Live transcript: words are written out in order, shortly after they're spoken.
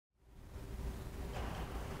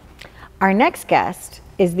Our next guest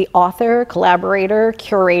is the author, collaborator,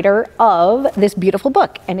 curator of this beautiful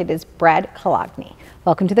book, and it is Brad Kolodny.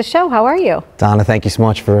 Welcome to the show. How are you? Donna, thank you so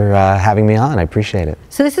much for having me on. I appreciate it.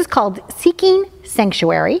 So this is called Seeking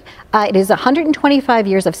Sanctuary. It is 125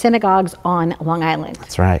 years of synagogues on Long Island.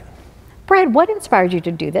 That's right. Brad, what inspired you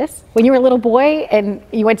to do this? When you were a little boy and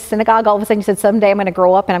you went to synagogue, all of a sudden you said, someday I'm going to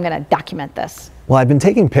grow up and I'm going to document this. Well, I've been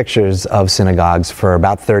taking pictures of synagogues for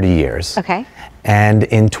about 30 years. Okay. And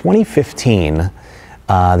in 2015,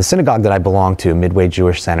 the synagogue that I belong to, Midway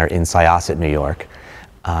Jewish Center in Syosset, New York,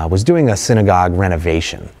 was doing a synagogue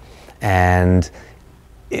renovation. And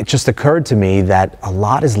it just occurred to me that a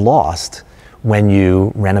lot is lost when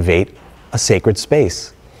you renovate a sacred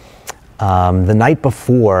space. The night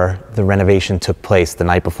before the renovation took place, the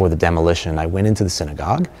night before the demolition, I went into the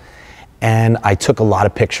synagogue and I took a lot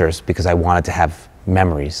of pictures because I wanted to have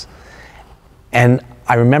memories. And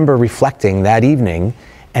I remember reflecting that evening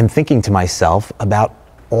and thinking to myself about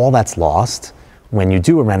all that's lost when you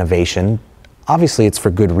do a renovation. Obviously it's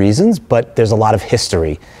for good reasons, but there's a lot of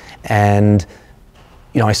history. And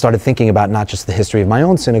I started thinking about not just the history of my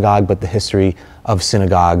own synagogue, but the history of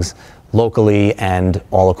synagogues locally and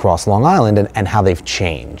all across Long Island and how they've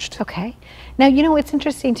changed. Okay. Now, it's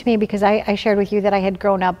interesting to me because I shared with you that I had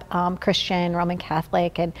grown up Christian, Roman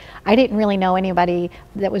Catholic, and I didn't really know anybody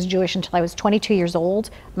that was Jewish until I was 22 years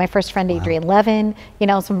old. My first friend, Adrian Levin,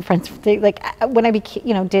 some friends, when I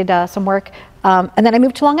did some work, and then I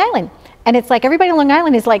moved to Long Island. And it's like everybody on Long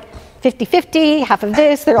Island is like 50-50, half of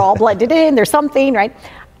this, they're all blended in, there's something, right?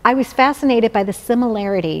 I was fascinated by the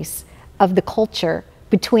similarities of the culture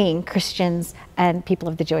between Christians and people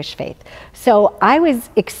of the Jewish faith. So I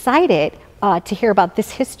was excited to hear about this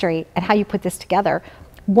history and how you put this together.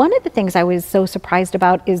 One of the things I was so surprised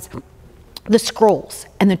about is the scrolls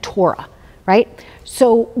and the Torah, right?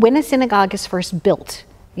 So when a synagogue is first built,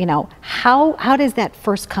 how does that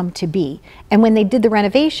first come to be? And when they did the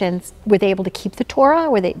renovations, were they able to keep the Torah?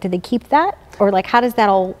 Did they keep that? Or how does that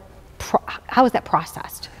how is that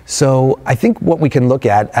processed? So I think what we can look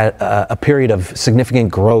at a period of significant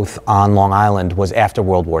growth on Long Island was after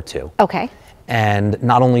World War II. Okay. And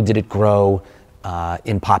not only did it grow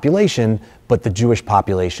in population, but the Jewish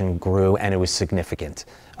population grew and it was significant.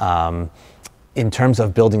 In terms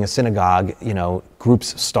of building a synagogue,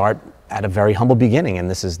 groups start at a very humble beginning, and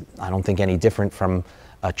this is, I don't think, any different from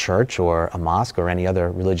a church or a mosque or any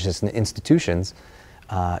other religious institutions.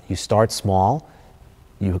 You start small,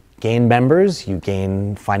 you gain members, you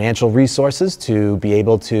gain financial resources to be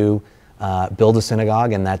able to build a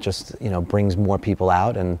synagogue, and that just brings more people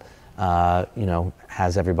out and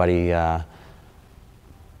has everybody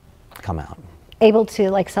come out. Able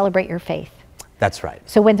to celebrate your faith. That's right.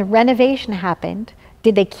 So when the renovation happened,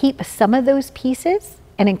 did they keep some of those pieces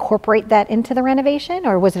and incorporate that into the renovation,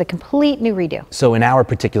 or was it a complete new redo? So in our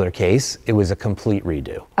particular case, it was a complete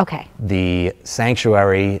redo. Okay. The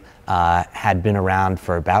sanctuary had been around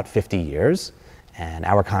for about 50 years, and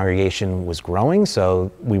our congregation was growing,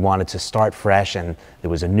 so we wanted to start fresh, and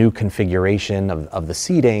there was a new configuration of the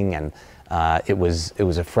seating, and it was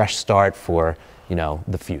a fresh start for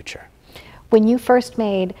the future. When you first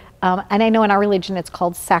made, and I know in our religion it's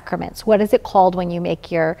called sacraments. What is it called when you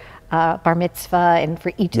make your bar mitzvah and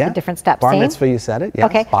for each of the different steps? Bar mitzvah, you said it, yes.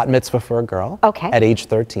 Okay. Bat mitzvah for a girl. Okay. At age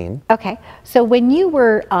 13. Okay. So when you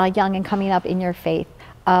were young and coming up in your faith,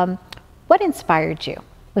 what inspired you?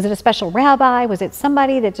 Was it a special rabbi? Was it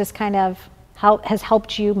somebody that just kind of has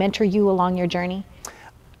helped you, mentor you along your journey?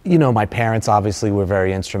 My parents obviously were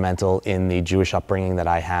very instrumental in the Jewish upbringing that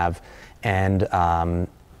I have, and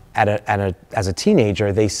as a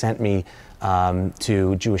teenager, they sent me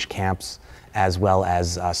to Jewish camps as well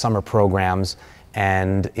as summer programs.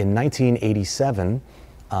 And in 1987,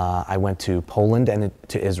 I went to Poland and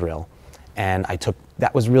to Israel. And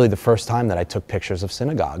that was really the first time that I took pictures of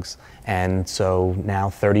synagogues. And so now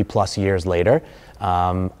 30 plus years later,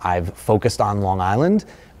 I've focused on Long Island,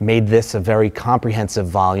 made this a very comprehensive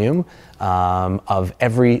volume of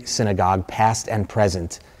every synagogue past and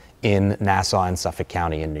present in Nassau and Suffolk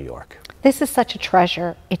County in New York. This is such a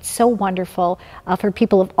treasure. It's so wonderful for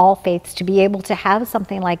people of all faiths to be able to have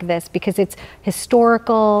something like this because it's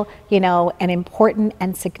historical, and important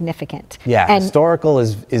and significant. Yeah, and historical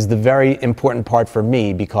is the very important part for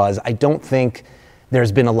me because I don't think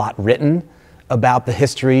there's been a lot written about the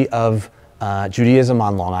history of Judaism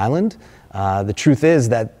on Long Island. The truth is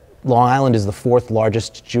that Long Island is the 4th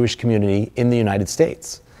largest Jewish community in the United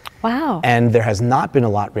States. Wow. And there has not been a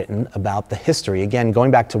lot written about the history. Again,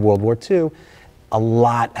 going back to World War II, a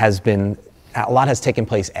lot has taken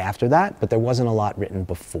place after that, but there wasn't a lot written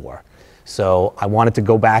before. So I wanted to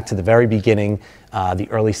go back to the very beginning, the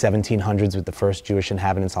early 1700s with the first Jewish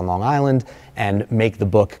inhabitants on Long Island, and make the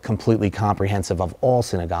book completely comprehensive of all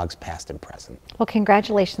synagogues, past and present. Well,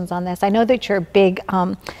 congratulations on this. I know that you're a big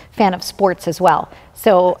fan of sports as well.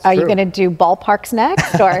 So are you going to do ballparks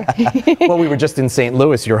next, or? Well, we were just in St.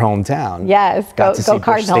 Louis, your hometown. Yes, Got to see Busch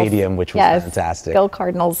Cardinals. Stadium, which was fantastic. Go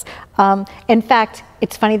Cardinals. In fact,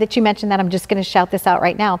 it's funny that you mentioned that. I'm just going to shout this out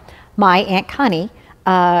right now. My Aunt Connie,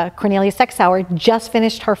 Cornelia Sexauer, just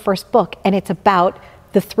finished her first book, and it's about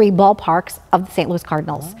the 3 ballparks of the St. Louis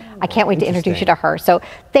Cardinals. I can't wait to introduce you to her. So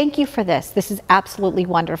thank you for this. This is absolutely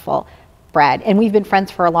wonderful, Brad. And we've been friends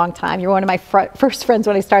for a long time. You're one of my first friends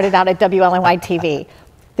when I started out at WLNY TV.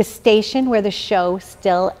 The station where the show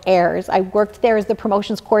still airs. I worked there as the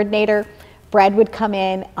promotions coordinator. Brad would come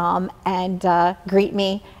in and greet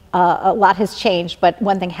me. A lot has changed, but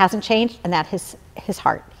one thing hasn't changed, and that is his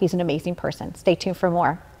heart. He's an amazing person. Stay tuned for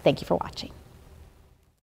more. Thank you for watching.